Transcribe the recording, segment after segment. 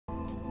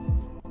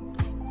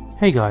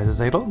Hey guys, it's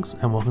A-Dogs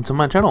and welcome to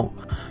my channel.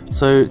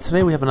 So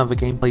today we have another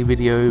gameplay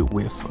video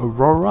with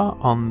Rorowa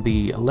on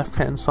the left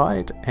hand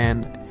side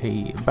and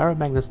a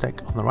Baromagnes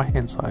deck on the right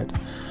hand side.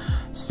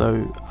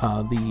 So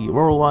the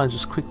Rorowa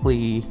just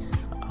quickly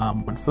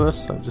went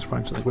first, so just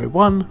ran to the grade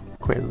 1,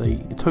 created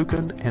a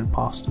token and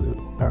passed to the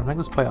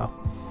Baromagnes player.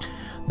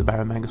 The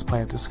Baromagnes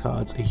player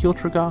discards a heal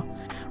trigger,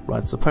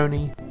 rides a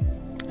pony,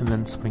 and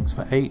then swings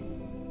for 8.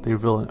 They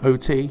reveal an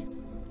OT,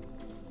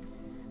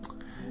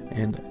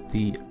 and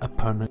the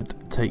opponent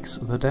takes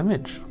the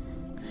damage.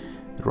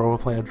 The Rorowa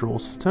player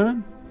draws for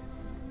turn,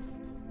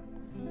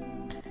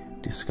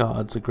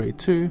 discards a grade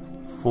 2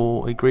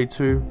 for a grade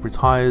 2,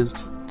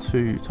 retires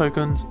 2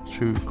 tokens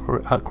to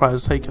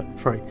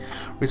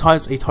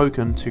retires a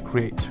token to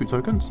create 2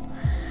 tokens.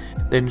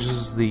 Then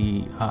uses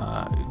the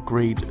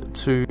grade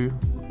 2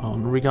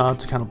 on regard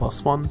to counter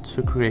 +1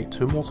 to create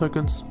 2 more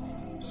tokens,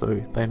 so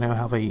they now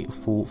have a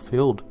full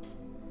field.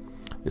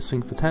 They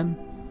swing for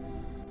 10.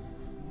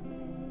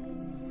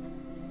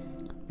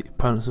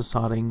 Opponents are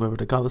deciding whether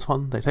to guard this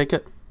one. They take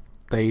it,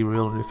 they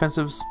reveal no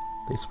defensives,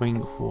 they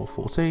swing for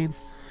 14,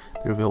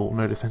 they reveal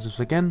no defensives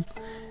again,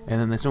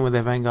 and then they swing with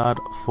their Vanguard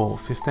for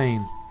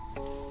 15.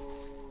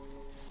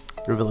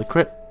 They reveal a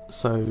crit,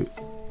 so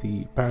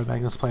the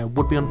Baromagnes player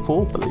would be on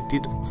 4, but they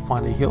did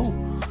find a heal,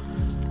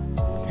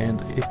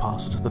 and it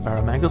passes to the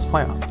Baromagnes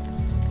player.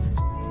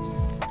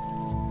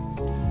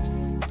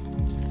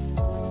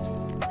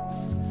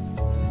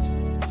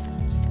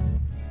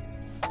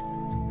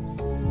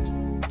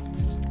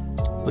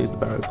 The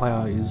Barrow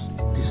player is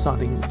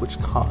deciding which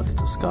card to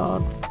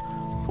discard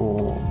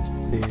for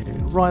their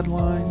ride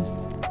line.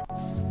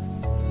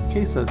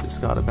 Okay, so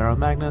discard a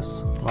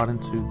Baromagnes right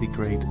into the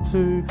grade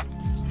 2.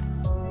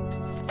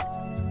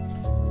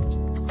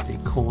 They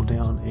call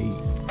down a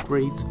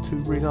grade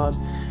 2 regard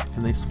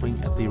and they swing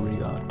at the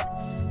regard.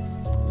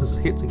 Since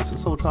it hits, it gets a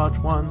soul charge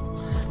 1.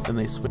 Then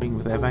they swing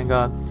with their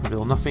Vanguard,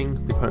 reveal nothing,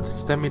 the opponent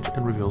takes damage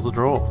and reveals a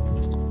draw.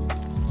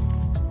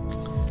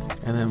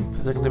 And then the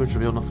second damage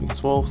reveal nothing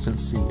as well,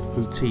 since the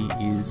OT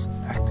is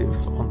active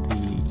on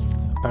the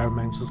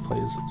Baromagnes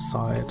player's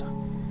side.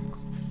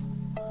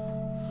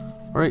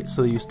 Alright,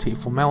 so they use T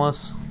for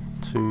Malice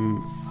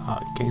to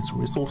gain some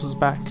resources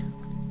back.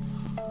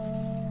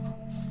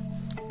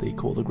 They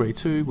call the grade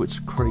 2,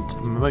 which creates a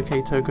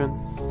Momoke token.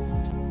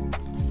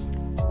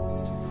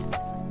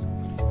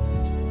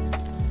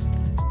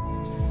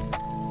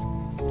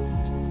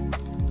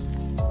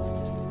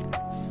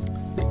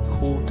 They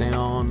call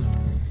down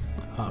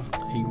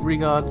a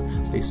regard,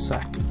 they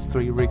sack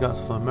 3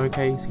 regards for the Moke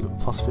to give it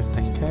plus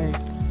 15k.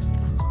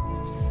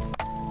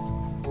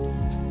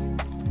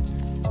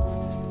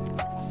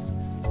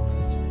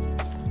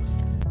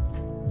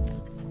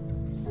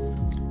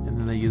 And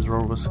then they use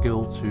Rorowa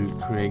skill to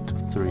create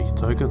 3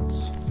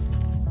 tokens.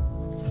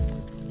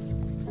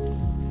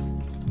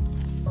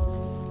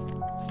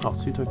 Oh,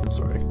 2 tokens,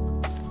 sorry.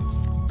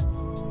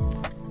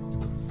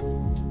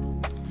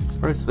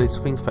 Alright, so they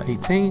swing for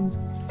 18.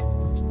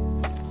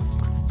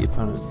 The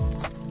opponent,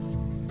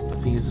 I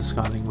think, is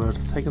discarding whether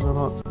to take it or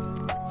not.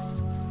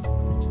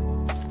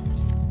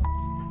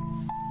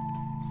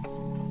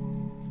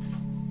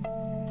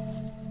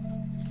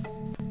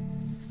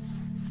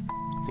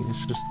 I think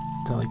it's just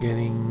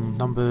delegating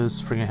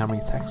numbers, figuring out how many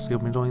attacks you'll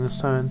be doing this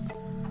turn.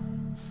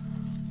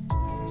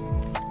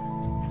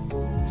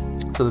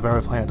 So the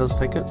Barrow player does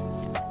take it.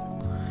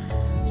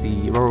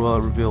 The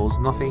Rorowa reveals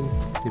nothing.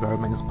 The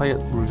Baromagnes player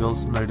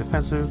reveals no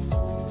defensive.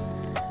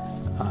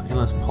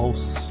 Endless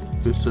Pulse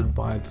boosted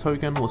by the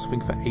token will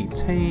swing for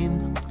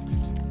 18.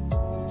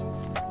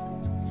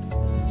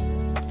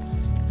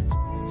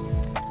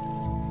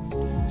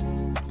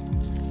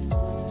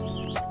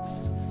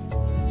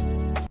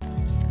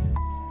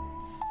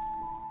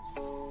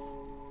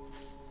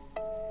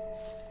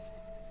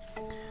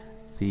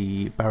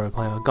 The Barrow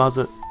player guards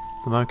it.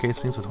 The Moke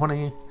swings for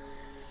 20.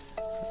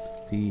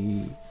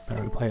 The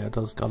Barrow player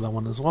does guard that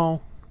one as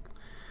well.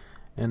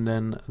 And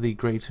then the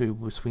grade 2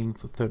 will swing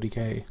for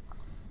 30k.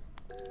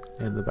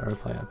 And the Barrow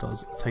player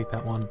does take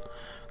that one.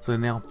 So they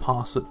now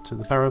pass it to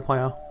the Barrow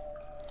player.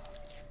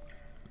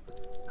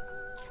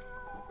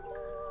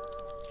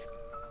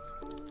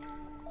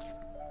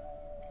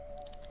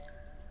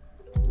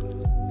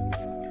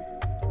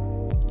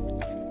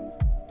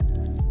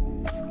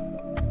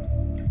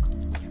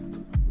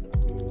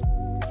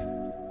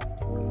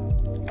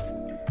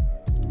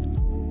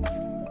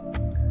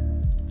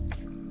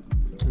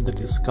 And they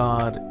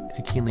discard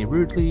a Keenly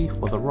Rudely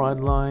for the ride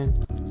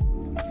line.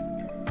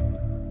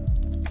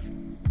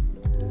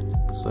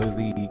 So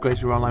the grade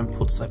 2 ride line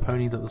puts a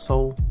pony to the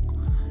soul.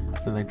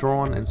 Then they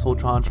draw on and soul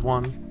charge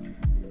 1.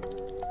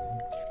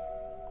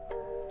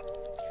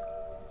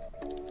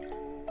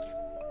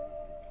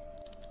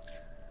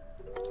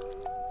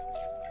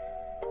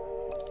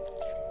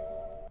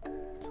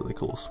 So they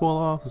call a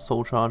Swallow, the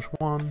soul charge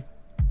 1.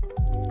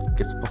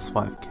 Gets plus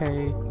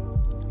 5k.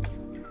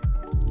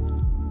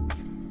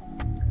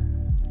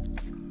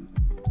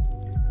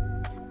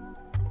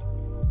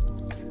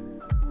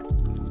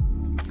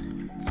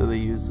 So they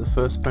use the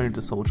first pony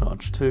to soul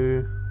charge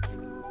 2.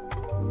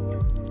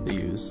 They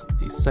use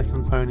the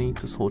second pony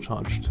to soul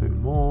charge 2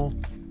 more.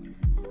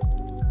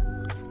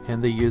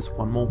 And they use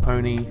one more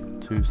pony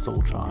to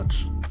soul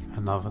charge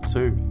another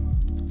 2.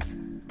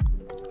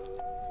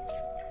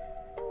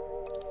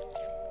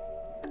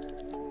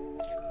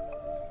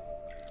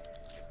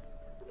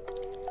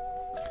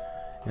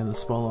 And the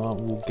Swallow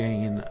will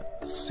gain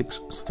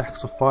 6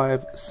 stacks of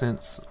 5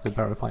 since the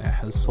Barrow player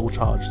has soul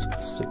charged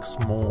 6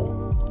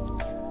 more.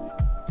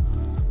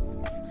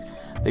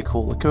 They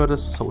call the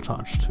Curtis to soul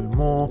charge 2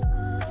 more,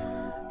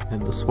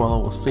 and the Swallow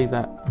will see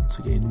that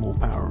to gain more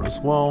power as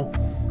well.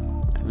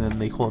 And then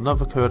they call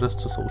another Curtis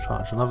to soul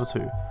charge another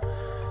 2.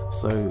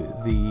 So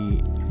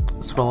the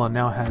Swallow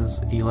now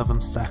has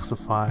 11 stacks of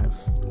 5.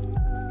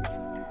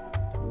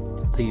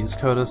 They use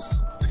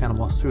Curtis to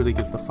counterblast 2 to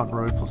get the front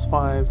row plus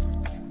 5.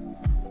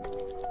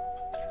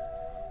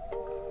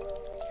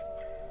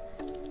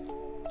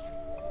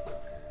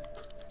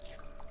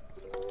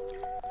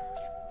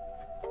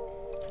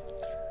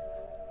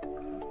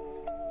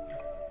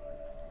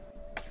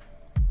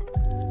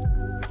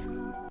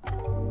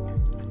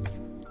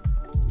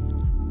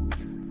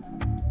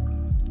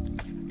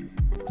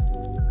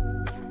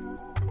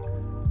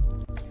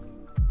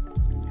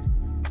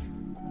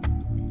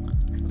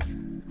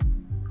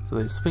 So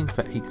they swing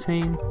for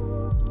 18.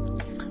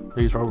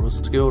 They use Rorowa's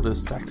skill to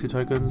stack 2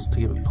 tokens to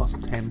give it plus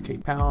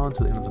 10k power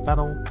until the end of the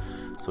battle,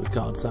 so it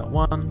guards that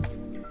one.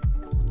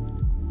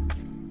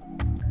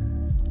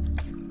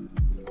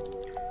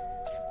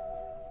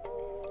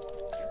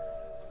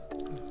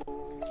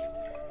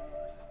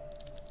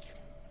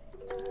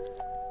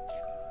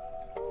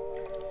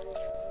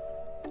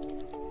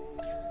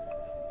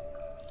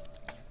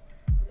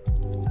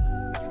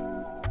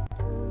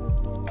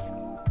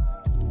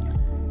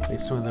 They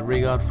swing the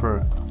Vanguard for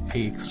an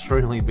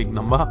extremely big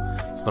number,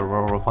 so the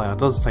Rorowa player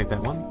does take that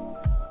one.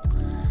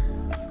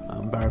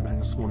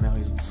 Baromagnes will now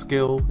use its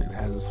skill. It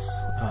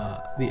has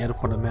the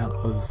adequate amount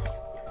of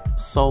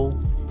soul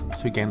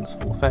to gain its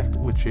full effect,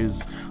 which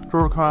is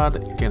draw a card,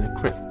 gain a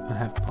crit and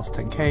have plus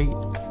 10k,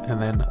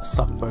 and then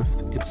suck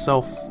both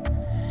itself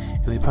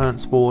and the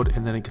opponent's board,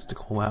 and then it gets to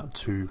call out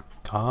 2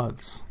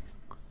 cards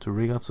to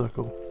Vanguard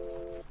circle.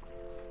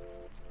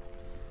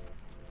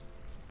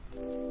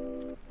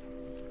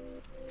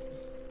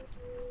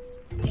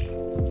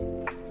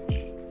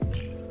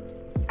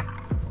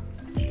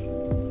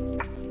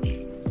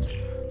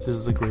 This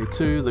is the grade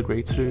 2. The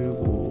grade 2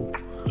 will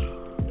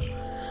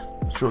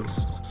draw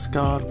its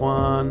discard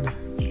 1.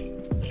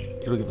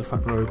 It'll get the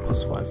front row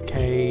plus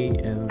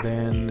 5k, and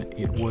then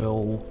it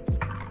will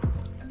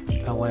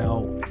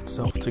allow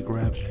itself to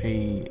grab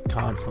a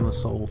card from the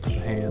soul to the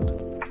hand.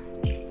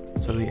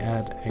 So they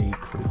add a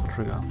critical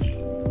trigger.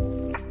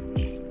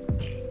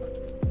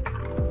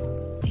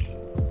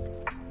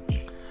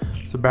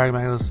 So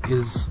Baromagnes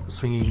is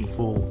swinging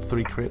for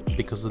 3 crit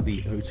because of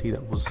the OT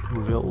that was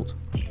revealed.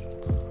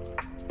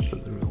 So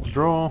they will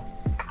draw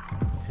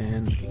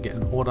and get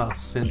an order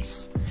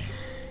since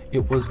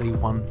it was a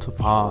 1 to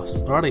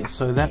pass. Alrighty,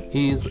 so that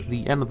is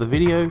the end of the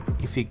video.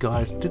 If you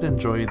guys did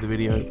enjoy the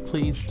video,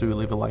 please do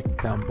leave a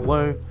like down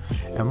below.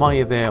 And while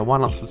you're there, why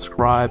not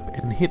subscribe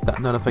and hit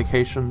that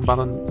notification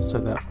button so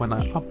that when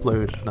I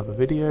upload another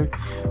video,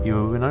 you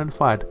will be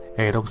notified.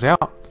 Hey, dogs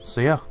out.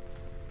 See ya.